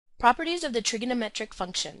Properties of the trigonometric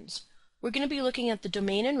functions. We're going to be looking at the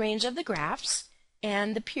domain and range of the graphs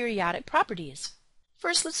and the periodic properties.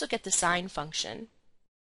 First, let's look at the sine function.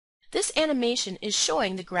 This animation is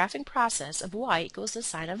showing the graphing process of y equals the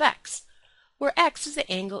sine of x, where x is the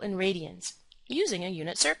angle in radians, using a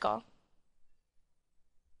unit circle.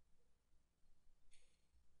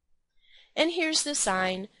 And here's the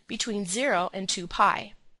sine between 0 and 2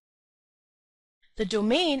 pi. The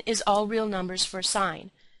domain is all real numbers for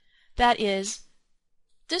sine. That is,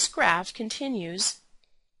 this graph continues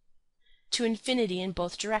to infinity in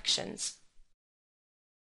both directions.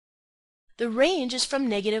 The range is from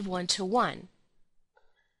 -1 to 1.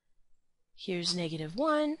 Here's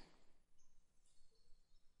 -1,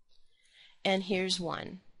 and here's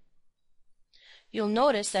 1. You'll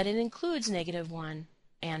notice that it includes -1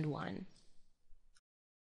 and 1.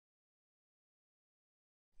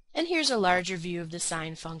 And here's a larger view of the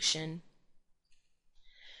sine function.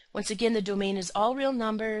 Once again, the domain is all real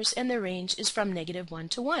numbers and the range is from -1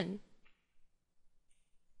 to 1.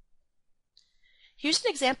 Here's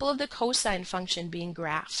an example of the cosine function being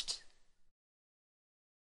graphed.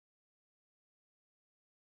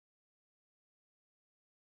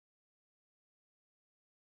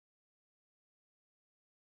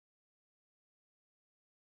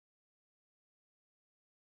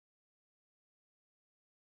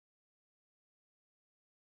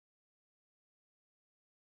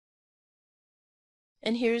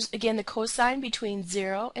 And here's again the cosine between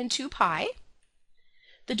 0 and 2 pi.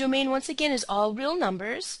 The domain once again is all real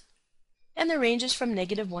numbers, and the range is from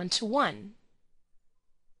 -1 to 1.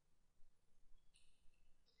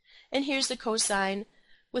 And here's the cosine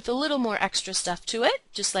with a little more extra stuff to it,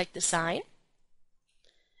 just like the sine.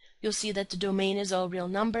 You'll see that the domain is all real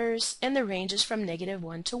numbers, and the range is from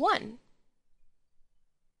 -1 to 1.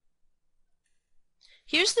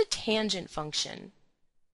 Here's the tangent function.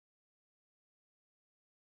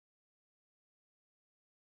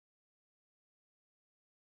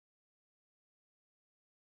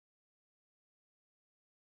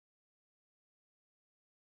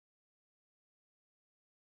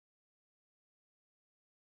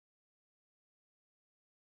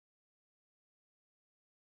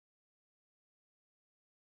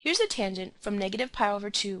 Here's a tangent from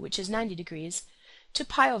 -pi/2, which is 90 degrees, to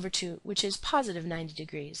pi/2, which is +90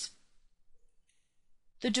 degrees.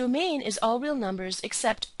 The domain is all real numbers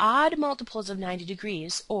except odd multiples of 90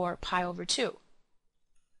 degrees, or pi/2.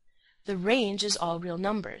 The range is all real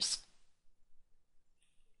numbers.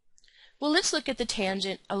 Well, let's look at the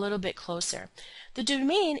tangent a little bit closer. The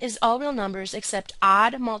domain is all real numbers except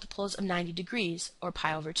odd multiples of 90 degrees, or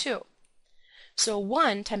pi/2. So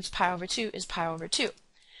 1 times pi/2 is pi/2.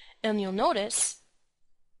 And you'll notice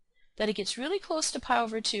that it gets really close to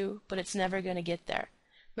pi/2, but it's never going to get there.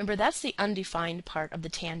 Remember, that's the undefined part of the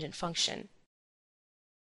tangent function.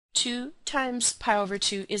 2 times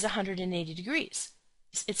pi/2 is 180 degrees.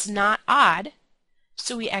 It's not odd,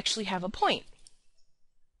 so we actually have a point.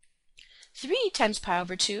 3 times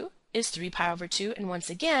pi/2 is 3 pi/2, and once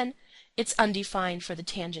again, it's undefined for the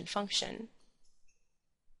tangent function.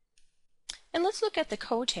 And let's look at the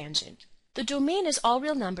cotangent. The domain is all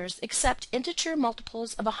real numbers except integer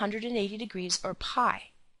multiples of 180 degrees, or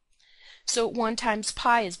pi. So 1 times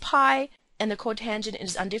pi is pi, and the cotangent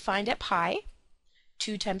is undefined at pi.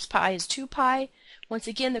 2 times pi is 2 pi. Once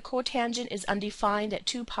again, the cotangent is undefined at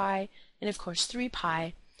 2 pi, and of course 3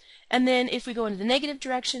 pi. And then if we go into the negative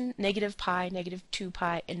direction, -pi, -2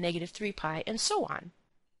 pi, and -3 pi, and so on.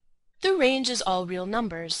 The range is all real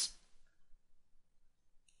numbers.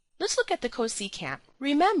 Let's look at the cosecant.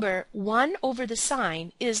 Remember, 1 over the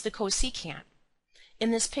sine is the cosecant.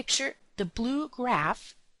 In this picture, the blue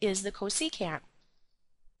graph is the cosecant.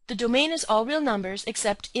 The domain is all real numbers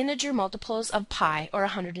except integer multiples of pi, or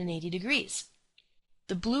 180 degrees.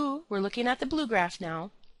 The blue, we're looking at the blue graph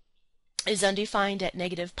now, is undefined at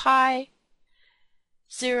 -pi,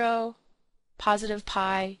 0,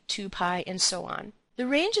 +pi, 2 pi, and so on. The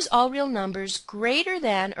range is all real numbers greater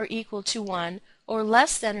than or equal to 1, or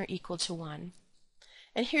less than or equal to 1.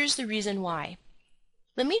 And here's the reason why.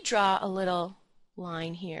 Let me draw a little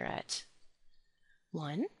line here at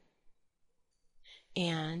 1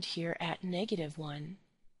 and here at -1.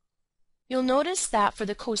 You'll notice that for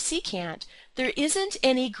the cosecant, there isn't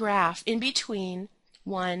any graph in between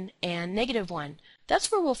 1 and -1.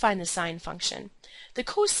 That's where we'll find the sine function. The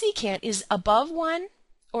cosecant is above 1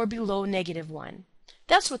 or below -1.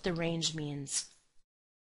 That's what the range means.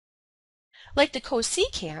 Like the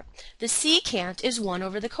cosecant, the secant is 1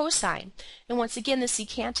 over the cosine. And once again, the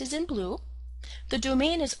secant is in blue. The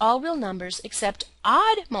domain is all real numbers except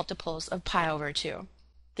odd multiples of pi/2.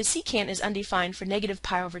 The secant is undefined for negative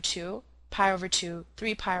pi over 2, pi over 2,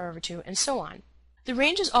 3 pi over 2, and so on. The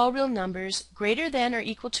range is all real numbers greater than or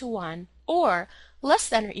equal to 1 or less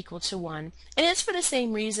than or equal to 1, and it's for the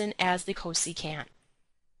same reason as the cosecant.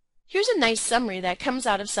 Here's a nice summary that comes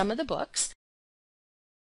out of some of the books.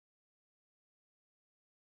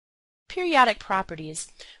 Periodic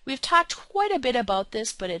properties. We've talked quite a bit about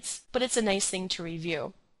this, but it's a nice thing to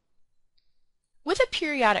review. With a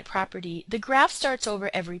periodic property, the graph starts over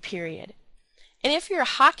every period. And if you're a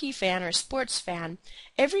hockey fan or a sports fan,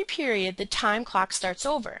 every period the time clock starts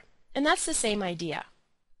over. And that's the same idea.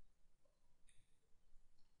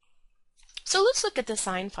 So let's look at the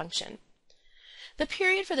sine function. The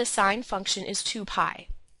period for the sine function is 2 pi.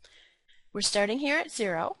 We're starting here at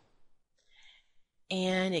 0,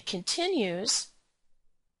 and it continues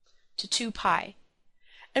to 2 pi.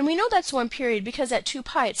 And we know that's one period because at 2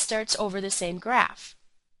 pi it starts over the same graph.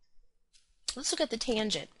 Let's look at the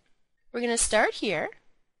tangent. We're going to start here,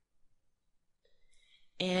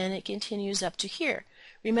 and it continues up to here.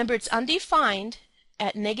 Remember, it's undefined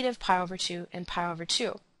at negative pi over 2 and pi over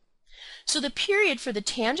 2. So the period for the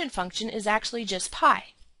tangent function is actually just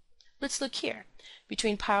pi. Let's look here.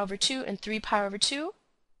 Between pi over 2 and 3 pi over 2,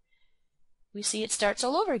 we see it starts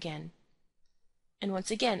all over again. And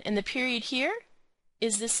once again, and the period here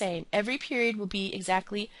is the same. Every period will be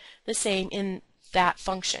exactly the same in that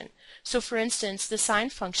function. So for instance, the sine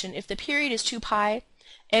function, if the period is 2 pi,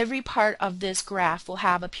 every part of this graph will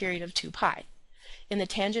have a period of 2 pi. In the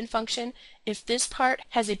tangent function, if this part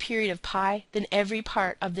has a period of pi, then every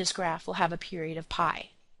part of this graph will have a period of pi.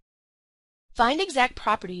 Find exact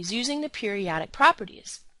properties using the periodic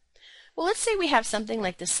properties. Well, let's say we have something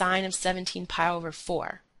like the sine of 17 pi over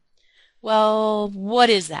 4. Well, what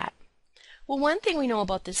is that? Well, one thing we know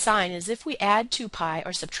about this sine is if we add 2 pi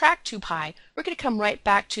or subtract 2 pi, we're going to come right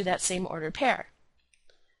back to that same ordered pair.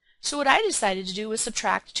 So what I decided to do was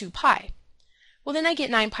subtract 2 pi. Well, then I get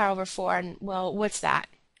 9 pi over 4, and well, what's that?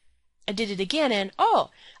 I did it again, and oh,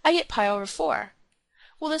 I get pi over 4.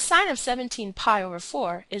 Well, the sine of 17 pi over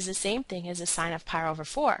 4 is the same thing as the sine of pi over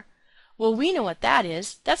 4. Well, we know what that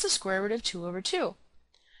is. That's the square root of 2 over 2.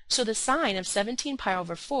 So the sine of 17 pi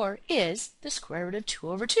over 4 is the square root of 2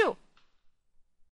 over 2.